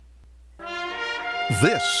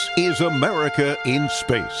This is America in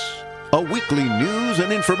Space, a weekly news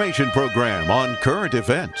and information program on current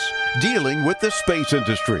events dealing with the space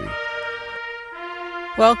industry.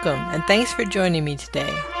 Welcome, and thanks for joining me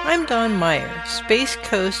today. I'm Dawn Meyer, Space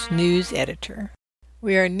Coast News Editor.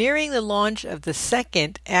 We are nearing the launch of the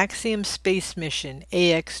second Axiom space mission,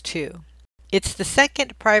 AX-2. It's the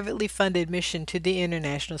second privately funded mission to the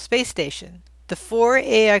International Space Station. The 4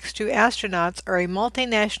 AX-2 astronauts are a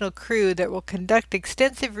multinational crew that will conduct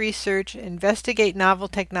extensive research, investigate novel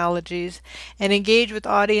technologies, and engage with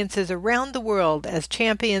audiences around the world as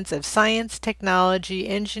champions of science, technology,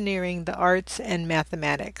 engineering, the arts, and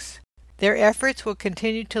mathematics. Their efforts will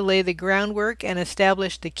continue to lay the groundwork and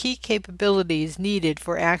establish the key capabilities needed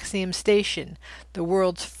for Axiom Station, the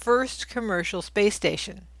world's first commercial space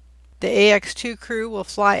station. The AX-2 crew will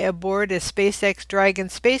fly aboard a SpaceX Dragon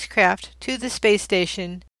spacecraft to the space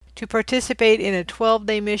station to participate in a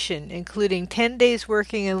 12-day mission, including 10 days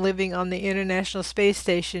working and living on the International Space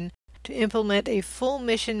Station to implement a full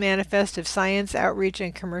mission manifest of science, outreach,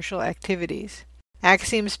 and commercial activities.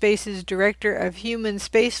 Axiom Space's Director of Human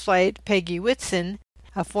Spaceflight, Peggy Whitson,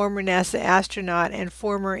 a former NASA astronaut and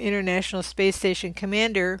former International Space Station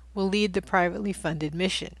commander, will lead the privately funded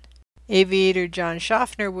mission. Aviator John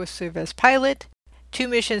Schaffner will serve as pilot. 2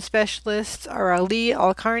 mission specialists are Ali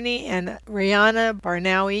Al-Karni and Rayana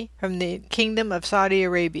Barnawi from the Kingdom of Saudi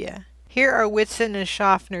Arabia. Here are Whitson and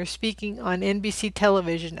Schaffner speaking on NBC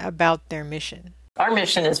television about their mission. Our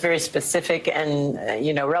mission is very specific and,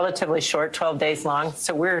 relatively short, 12 days long.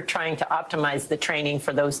 So we're trying to optimize the training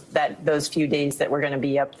for those few days that we're going to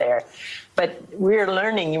be up there. But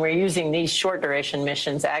we're using these short duration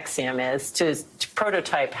missions, Axiom is, to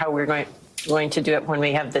prototype how we're going to do it when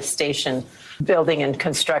we have the station building and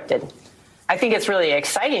constructed. I think it's really an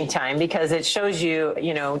exciting time because it shows you,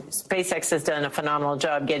 SpaceX has done a phenomenal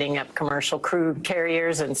job getting up commercial crew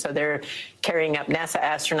carriers, and so they're carrying up NASA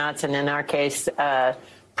astronauts, and in our case,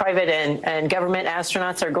 private and government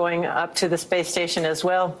astronauts are going up to the space station as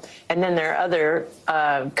well. And then there are other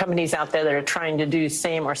companies out there that are trying to do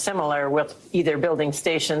same or similar with either building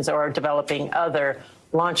stations or developing other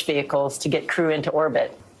launch vehicles to get crew into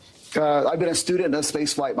orbit. I've been a student of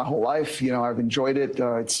spaceflight my whole life. I've enjoyed it.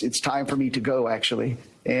 It's time for me to go, actually.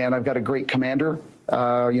 And I've got a great commander.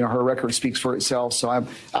 Her record speaks for itself. So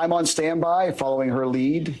I'm on standby following her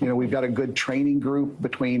lead. We've got a good training group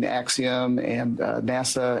between Axiom and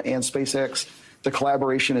NASA and SpaceX. The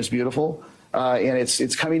collaboration is beautiful. And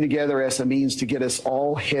it's coming together as a means to get us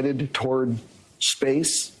all headed toward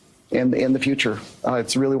space and the future.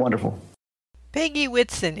 It's really wonderful. Peggy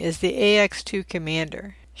Whitson is the AX-2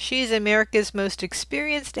 commander. She's America's most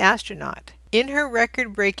experienced astronaut. In her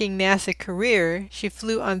record-breaking NASA career, she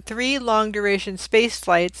flew on 3 long-duration space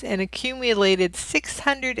flights and accumulated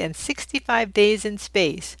 665 days in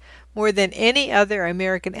space, more than any other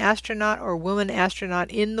American astronaut or woman astronaut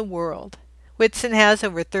in the world. Whitson has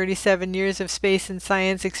over 37 years of space and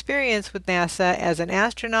science experience with NASA as an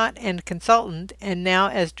astronaut and consultant, and now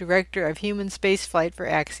as Director of Human Spaceflight for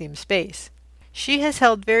Axiom Space. She has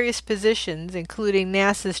held various positions, including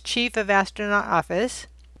NASA's Chief of Astronaut Office,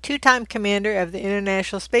 2-time Commander of the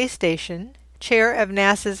International Space Station, Chair of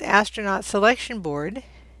NASA's Astronaut Selection Board,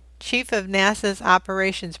 Chief of NASA's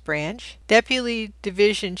Operations Branch, Deputy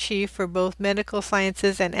Division Chief for both Medical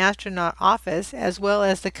Sciences and Astronaut Office, as well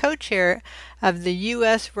as the co-chair of the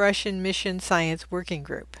U.S.-Russian Mission Science Working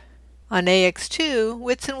Group. On AX-2,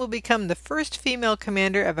 Whitson will become the first female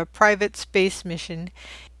commander of a private space mission,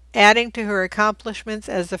 adding to her accomplishments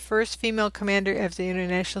as the first female commander of the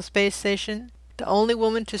International Space Station, the only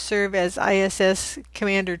woman to serve as ISS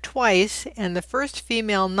commander twice, and the first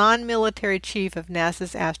female non-military chief of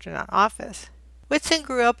NASA's Astronaut Office. Whitson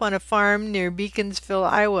grew up on a farm near Beaconsville,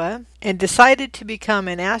 Iowa, and decided to become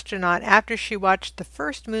an astronaut after she watched the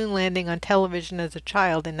first moon landing on television as a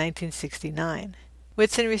child in 1969.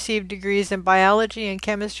 Whitson received degrees in biology and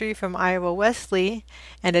chemistry from Iowa Wesley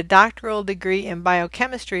and a doctoral degree in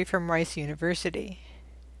biochemistry from Rice University.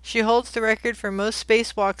 She holds the record for most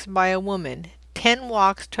spacewalks by a woman, 10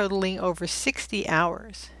 walks totaling over 60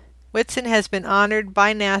 hours. Whitson has been honored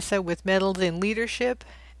by NASA with medals in leadership,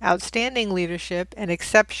 outstanding leadership, and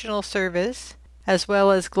exceptional service, as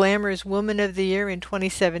well as Glamour's Woman of the Year in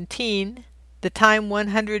 2017, the Time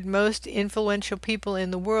 100 Most Influential People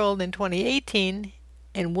in the World in 2018,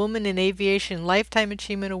 and Woman in Aviation Lifetime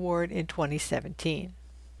Achievement Award in 2017.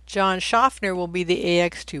 John Schaffner will be the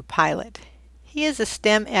AX-2 pilot. He is a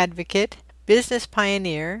STEM advocate, business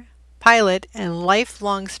pioneer, pilot, and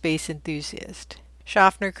lifelong space enthusiast.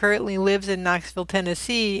 Schaffner currently lives in Knoxville,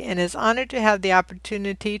 Tennessee, and is honored to have the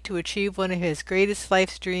opportunity to achieve one of his greatest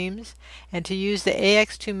life's dreams and to use the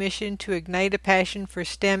AX2 mission to ignite a passion for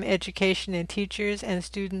STEM education in teachers and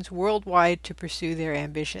students worldwide to pursue their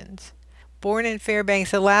ambitions. Born in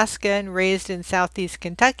Fairbanks, Alaska, and raised in southeast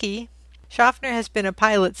Kentucky, Schaffner has been a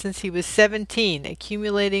pilot since he was 17,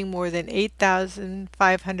 accumulating more than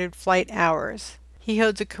 8,500 flight hours. He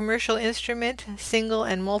holds a commercial instrument, single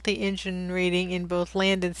and multi-engine rating in both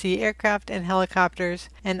land and sea aircraft and helicopters,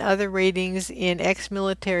 and other ratings in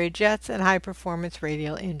ex-military jets and high-performance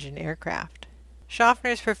radial engine aircraft.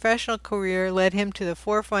 Schaffner's professional career led him to the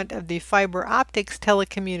forefront of the fiber optics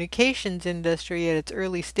telecommunications industry at its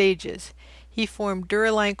early stages. He formed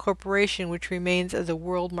Duraline Corporation, which remains as a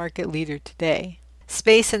world market leader today.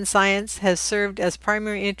 Space and science has served as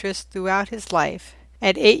primary interest throughout his life.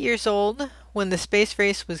 At 8 years old, when the space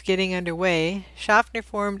race was getting underway, Schaffner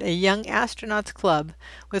formed a Young Astronauts Club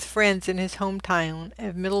with friends in his hometown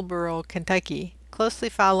of Middleborough, Kentucky, closely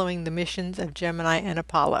following the missions of Gemini and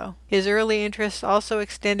Apollo. His early interests also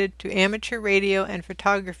extended to amateur radio and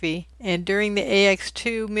photography, and during the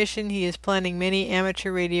AX2 mission he is planning many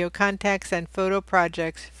amateur radio contacts and photo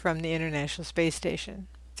projects from the International Space Station.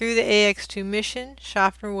 Through the AX2 mission,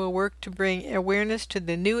 Schaffner will work to bring awareness to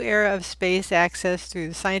the new era of space access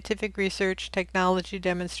through scientific research, technology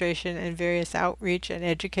demonstration, and various outreach and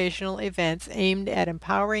educational events aimed at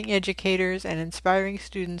empowering educators and inspiring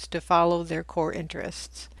students to follow their core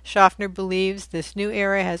interests. Schaffner believes this new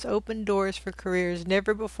era has opened doors for careers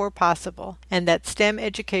never before possible, and that STEM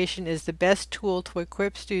education is the best tool to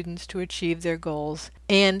equip students to achieve their goals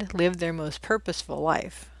and live their most purposeful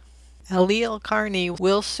life. Ali Al-Qarni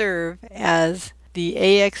will serve as the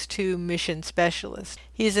AX2 mission specialist.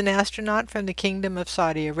 He is an astronaut from the Kingdom of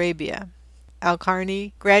Saudi Arabia.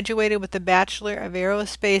 Al-Qarni graduated with a Bachelor of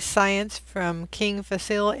Aerospace Science from King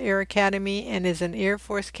Faisal Air Academy and is an Air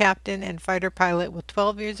Force captain and fighter pilot with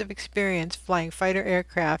 12 years of experience flying fighter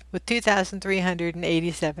aircraft with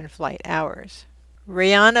 2,387 flight hours.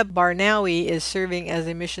 Rayana Barnawi is serving as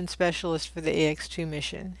a mission specialist for the AX2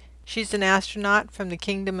 mission. She's an astronaut from the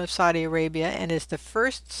Kingdom of Saudi Arabia and is the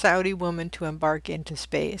first Saudi woman to embark into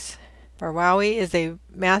space. Barnawi is a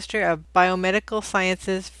Master of Biomedical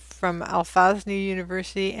Sciences from Al-Fazni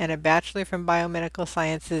University and a Bachelor from Biomedical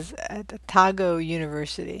Sciences at Otago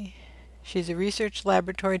University. She's a research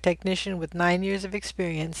laboratory technician with 9 years of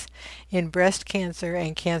experience in breast cancer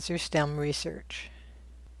and cancer stem research.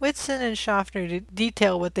 Whitson and Schaffner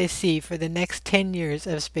detail what they see for the next 10 years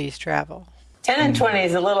of space travel. 10 and 20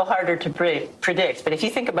 is a little harder to predict, but if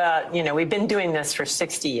you think about, we've been doing this for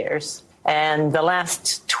 60 years, and the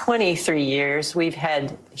last 23 years we've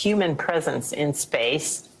had human presence in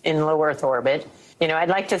space, in low Earth orbit. I'd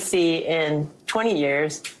like to see in 20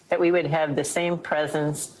 years that we would have the same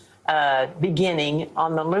presence beginning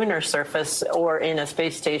on the lunar surface or in a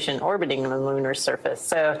space station orbiting the lunar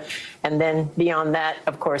surface. And then beyond that,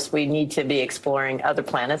 of course, we need to be exploring other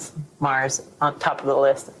planets, Mars on top of the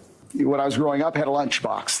list. When I was growing up, I had a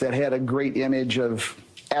lunchbox that had a great image of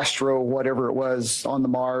Astro, whatever it was, on the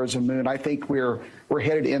Mars and Moon. I think we're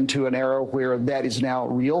headed into an era where that is now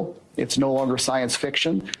real. It's no longer science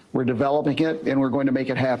fiction. We're developing it, and we're going to make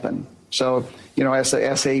it happen. So,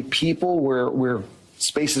 as a people, we're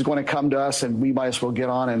space is going to come to us, and we might as well get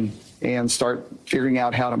on and start figuring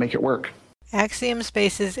out how to make it work. Axiom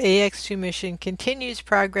Space's AX2 mission continues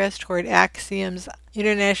progress toward Axiom's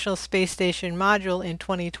International Space Station module in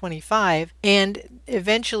 2025 and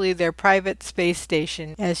eventually their private space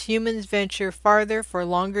station as humans venture farther for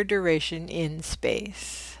longer duration in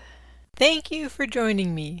space. Thank you for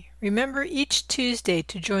joining me. Remember each Tuesday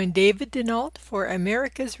to join David Denault for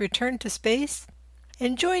America's Return to Space,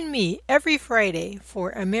 and join me every Friday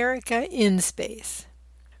for America in Space.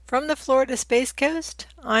 From the Florida Space Coast,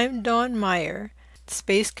 I'm Dawn Meyer,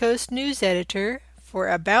 Space Coast News Editor for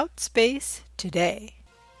About Space Today.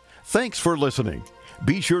 Thanks for listening.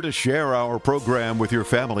 Be sure to share our program with your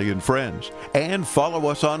family and friends and follow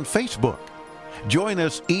us on Facebook. Join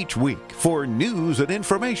us each week for news and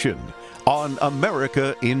information on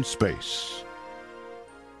America in Space.